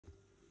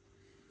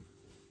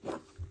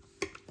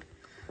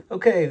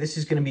Okay, this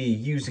is going to be a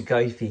user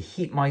guide for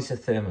Heatmiser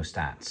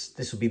thermostats.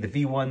 This will be the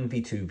V1,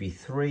 V2,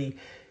 V3.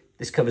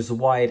 This covers the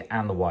wired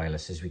and the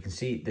wireless. As we can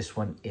see, this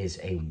one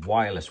is a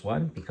wireless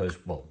one because,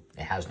 well,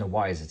 it has no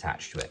wires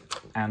attached to it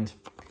and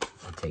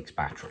it takes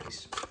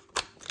batteries.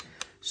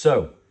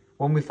 So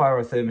when we fire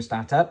our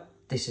thermostat up,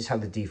 this is how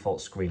the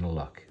default screen will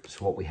look.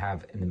 So what we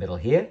have in the middle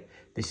here,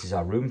 this is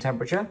our room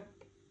temperature,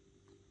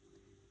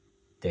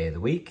 day of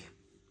the week,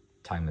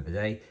 time of the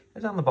day,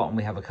 and down the bottom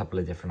we have a couple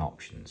of different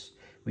options.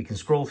 We can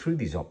scroll through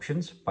these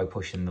options by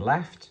pushing the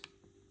left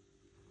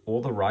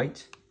or the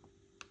right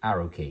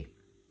arrow key.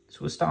 So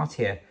we'll start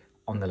here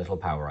on the little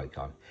power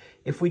icon.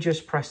 If we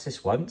just press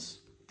this once,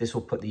 this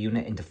will put the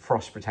unit into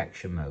frost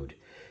protection mode.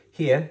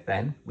 Here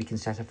then we can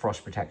set a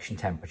frost protection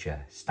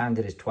temperature.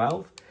 Standard is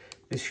 12.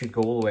 This should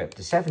go all the way up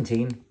to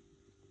 17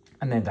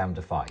 and then down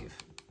to 5.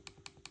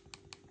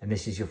 And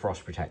this is your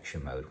frost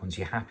protection mode. Once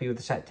you're happy with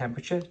the set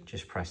temperature,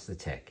 just press the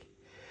tick.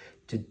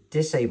 To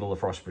disable the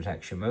frost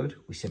protection mode,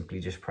 we simply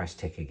just press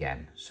tick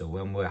again. So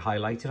when we're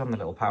highlighted on the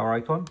little power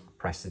icon,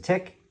 press the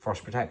tick,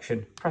 frost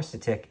protection, press the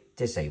tick,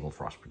 disable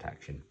frost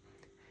protection.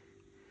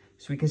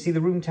 So we can see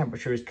the room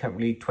temperature is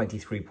currently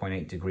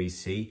 23.8 degrees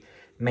C,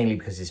 mainly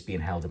because it's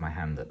being held in my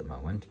hand at the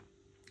moment.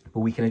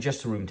 But we can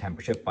adjust the room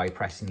temperature by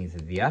pressing either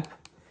the up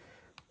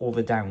or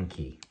the down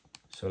key.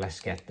 So let's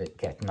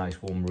get nice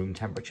warm room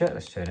temperature.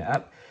 Let's turn it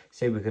up.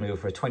 Say we're going to go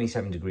for a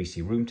 27 degrees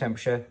C room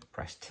temperature.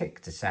 Press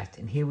tick to set.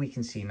 And here we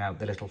can see now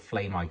the little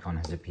flame icon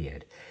has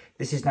appeared.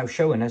 This is now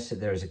showing us that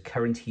there is a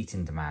current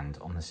heating demand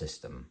on the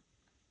system.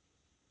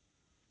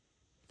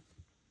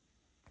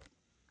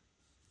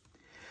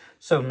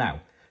 So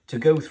now, to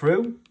go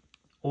through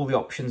all the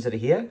options that are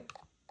here,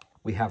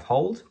 we have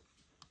hold,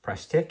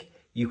 press tick.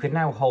 You can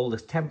now hold a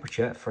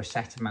temperature for a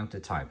set amount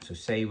of time. So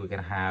say we're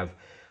going to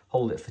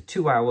hold it for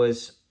 2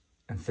 hours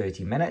and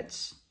 30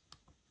 minutes,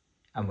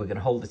 and we're going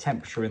to hold the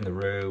temperature in the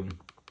room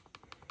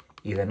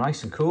either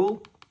nice and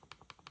cool,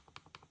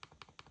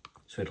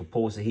 so it'll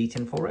pause the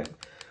heating for it,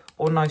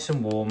 or nice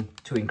and warm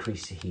to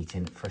increase the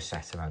heating for a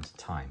set amount of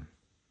time.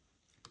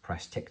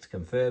 Press tick to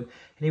confirm,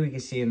 and here we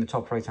can see in the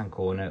top right hand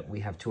corner we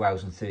have 2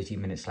 hours and 30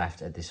 minutes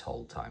left at this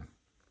hold time.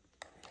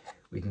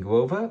 We can go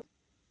over,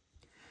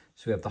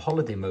 so we have the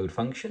holiday mode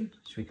function,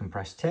 so we can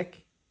press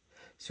tick.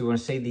 So we want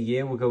to say the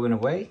year we're going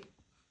away,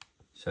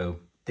 so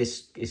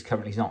this is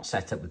currently not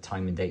set up with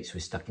time and date, so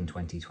we're stuck in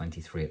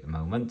 2023 at the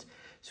moment.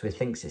 So it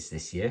thinks it's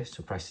this year,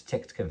 so press the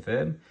tick to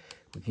confirm.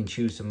 We can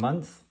choose the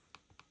month.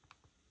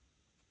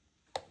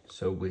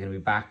 So we're going to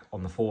be back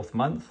on the 4th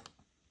month.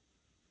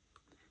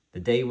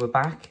 The day we're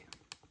back,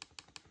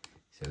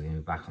 so we're going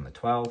to be back on the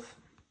 12th.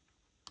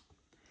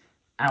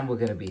 And we're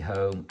going to be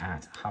home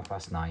at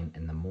 9:30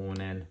 in the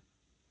morning.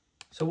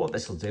 So what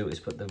this will do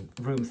is put the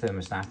room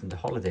thermostat into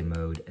holiday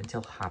mode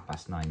until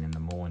 9:30 in the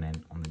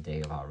morning on the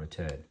day of our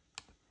return.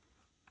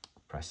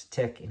 Press the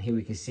tick, and here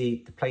we can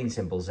see the plain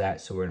symbols there,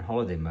 so we're in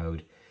holiday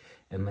mode,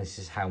 and this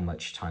is how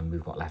much time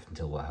we've got left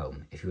until we're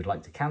home. If you would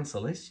like to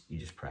cancel this, you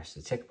just press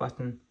the tick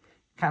button,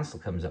 cancel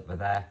comes up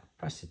there,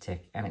 press the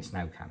tick, and it's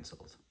now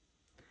cancelled.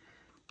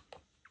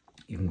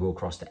 You can go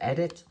across to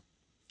edit.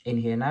 In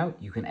here now,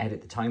 you can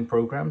edit the time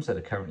programs that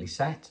are currently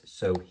set.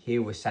 So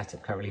here we're set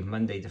up currently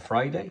Monday to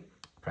Friday,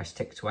 press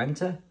tick to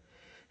enter,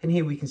 and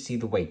here we can see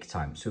the wake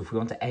time. So if we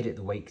want to edit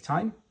the wake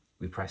time,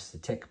 we press the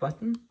tick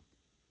button,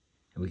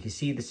 and we can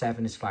see the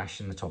 7 is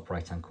flashed in the top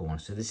right hand corner.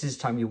 So this is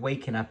the time you're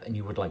waking up and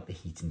you would like the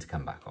heating to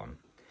come back on.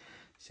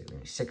 So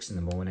we're 6 in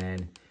the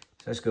morning.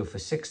 So let's go for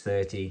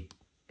 6:30.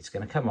 It's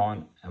going to come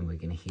on and we're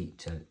going to heat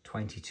to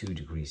 22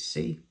 degrees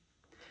C.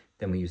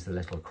 Then we use the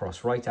little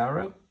cross right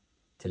arrow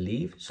to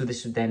leave. So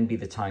this would then be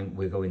the time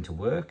we're going to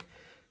work.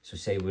 So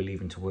say we're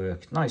leaving to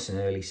work nice and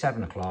early,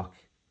 7 o'clock.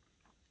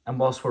 And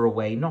whilst we're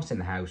away, not in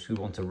the house, we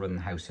want to run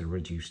the house at a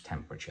reduced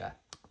temperature.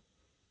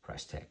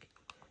 Press tick.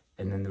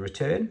 And then the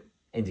return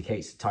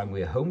indicates the time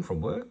we're home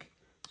from work.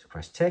 So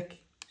press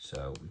tick.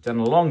 So we've done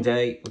a long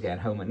day. We're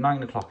getting home at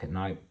 9 o'clock at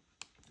night.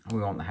 And we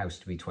want the house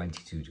to be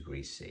 22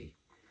 degrees C.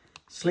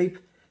 Sleep.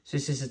 So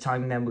this is the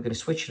time then we're going to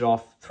switch it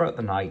off throughout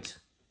the night.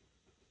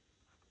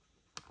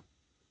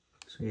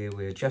 So here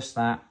we adjust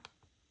that.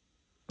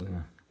 We're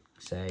going to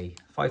say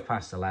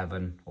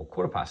 11:05 or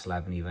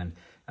 11:15 even.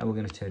 And we're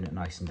going to turn it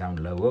nice and down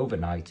low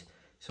overnight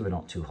so we're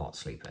not too hot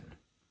sleeping.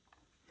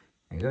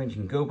 And you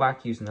can go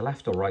back using the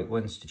left or right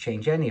ones to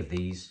change any of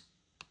these.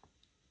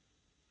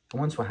 And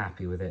once we're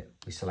happy with it,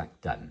 we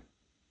select done.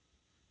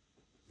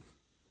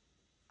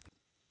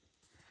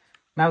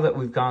 Now that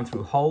we've gone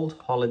through hold,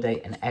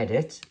 holiday and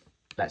edit,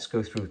 let's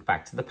go through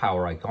back to the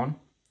power icon,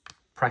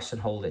 press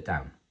and hold it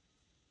down.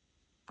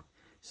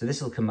 So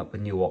this will come up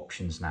with new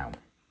options now.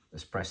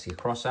 Let's press the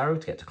cross arrow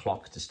to get to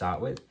clock to start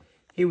with.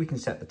 Here we can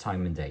set the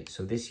time and date.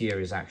 So this year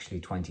is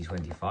actually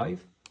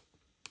 2025.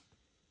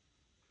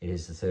 It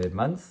is the 3rd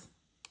month.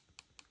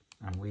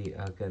 And we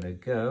are going to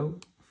go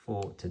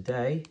for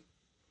today,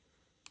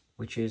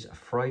 which is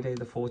Friday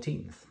the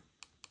 14th.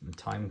 The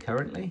time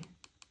currently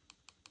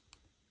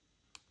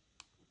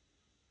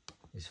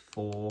is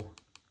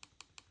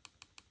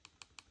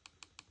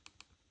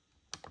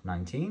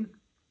 4:19.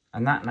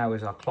 And that now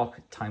is our clock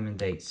time and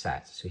date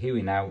set. So here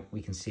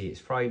we can see it's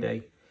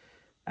Friday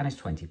and it's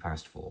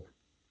 4:20.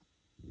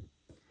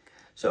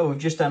 So we've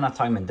just done our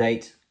time and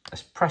date.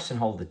 Let's press and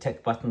hold the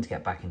tick button to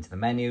get back into the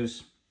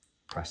menus.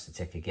 Press the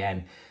tick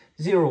again.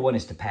 01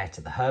 is to pair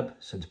to the hub.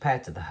 So to pair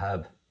to the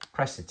hub,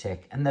 press the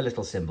tick and the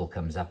little symbol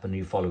comes up and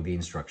you follow the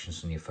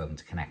instructions on your phone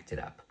to connect it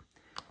up.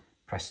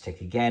 Press the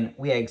tick again.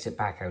 We exit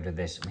back out of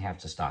this and we have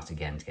to start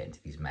again to get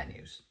into these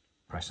menus.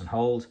 Press and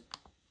hold,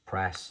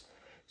 press.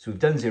 So we've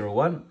done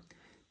 01.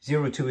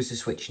 02 is the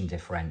switching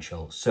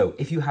differential. So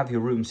if you have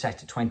your room set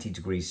to 20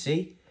 degrees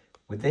C,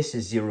 with this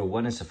as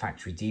 01 as a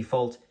factory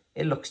default,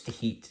 it looks to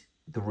heat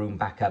the room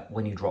back up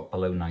when you drop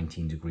below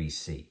 19 degrees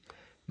C.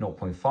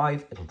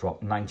 0.5, it'll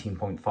drop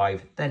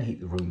 19.5, then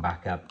heat the room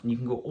back up, and you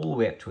can go all the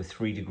way up to a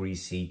 3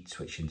 degrees C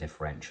switching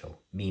differential,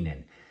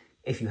 meaning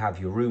if you have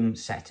your room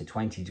set to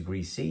 20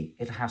 degrees C,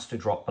 it has to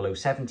drop below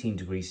 17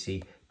 degrees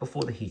C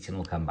before the heating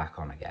will come back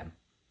on again.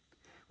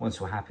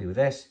 Once we're happy with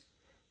this,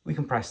 we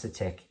can press the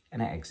tick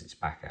and it exits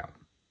back out.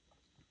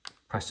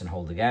 Press and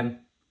hold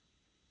again.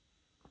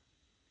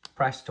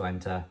 Press to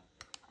enter.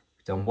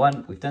 We've done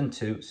 1, we've done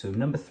 2. So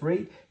number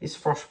 3 is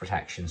frost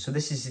protection. So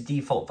this is the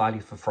default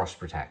value for frost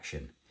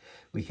protection.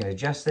 We can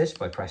adjust this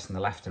by pressing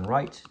the left and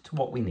right to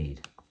what we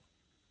need.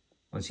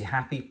 Once you're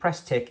happy,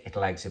 press tick,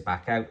 it'll exit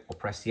back out, or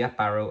press the up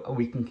arrow and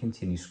we can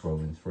continue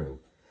scrolling through.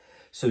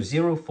 So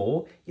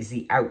 04 is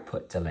the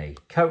output delay.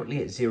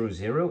 Currently at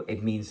 00,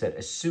 it means that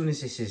as soon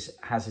as this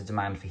has a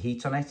demand for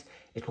heat on it,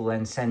 it will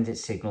then send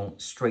its signal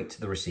straight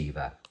to the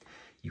receiver.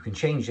 You can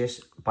change this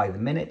by the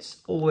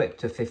minutes all the way up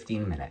to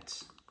 15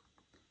 minutes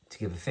to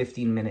give a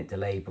 15-minute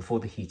delay before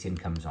the heating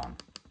comes on.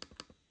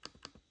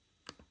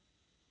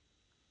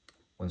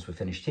 Once we're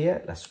finished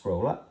here, let's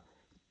scroll up.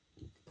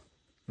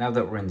 Now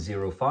that we're in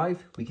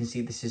 05, we can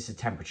see this is the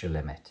temperature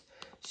limit.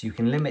 So you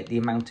can limit the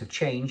amount of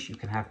change you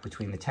can have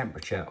between the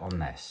temperature on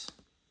this.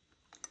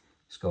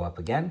 Let's go up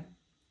again.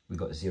 We've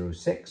got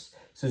 06.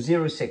 So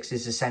 06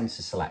 is a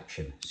sensor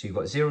selection. So you've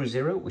got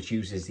 00, which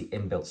uses the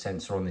inbuilt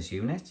sensor on this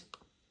unit.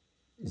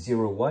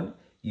 01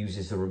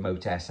 uses the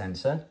remote air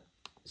sensor.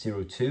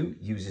 02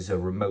 uses a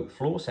remote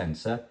floor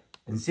sensor.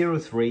 And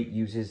 03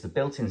 uses the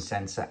built-in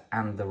sensor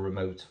and the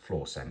remote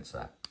floor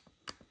sensor.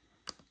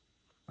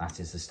 That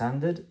is the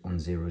standard on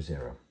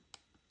 00.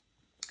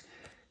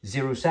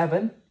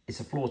 07 is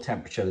a floor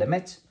temperature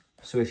limit.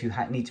 So if you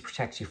need to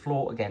protect your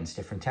floor against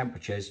different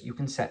temperatures, you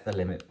can set the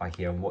limit by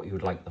here on what you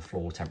would like the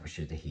floor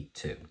temperature to heat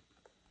to.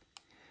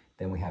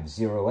 Then we have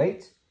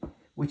 08,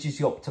 which is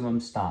the optimum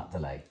start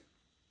delay.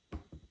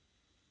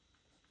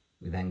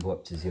 We then go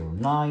up to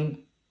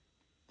 09.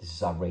 This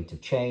is our rate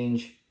of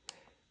change.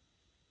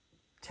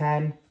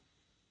 10,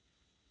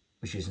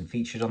 which isn't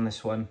featured on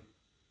this one.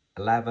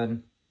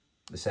 11,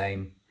 the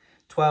same.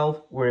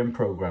 12, we're in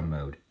program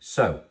mode.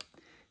 So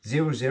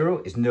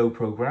 00 is no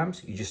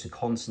programs, you're just a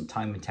constant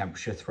time and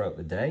temperature throughout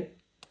the day.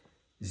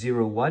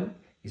 01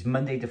 is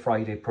Monday to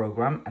Friday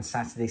program and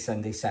Saturday,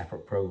 Sunday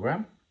separate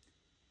program.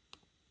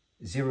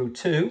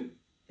 02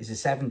 is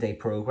a 7-day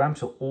program,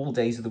 so all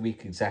days of the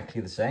week exactly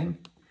the same.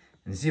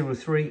 And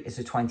 03 is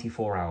a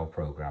 24-hour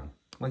program.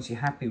 Once you're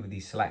happy with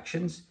these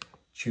selections,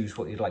 choose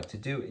what you'd like to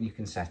do and you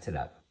can set it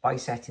up. By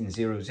setting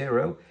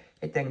 00,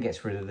 it then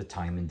gets rid of the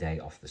time and day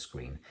off the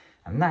screen.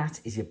 And that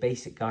is your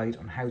basic guide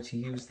on how to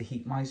use the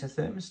Heatmiser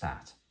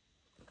thermostat.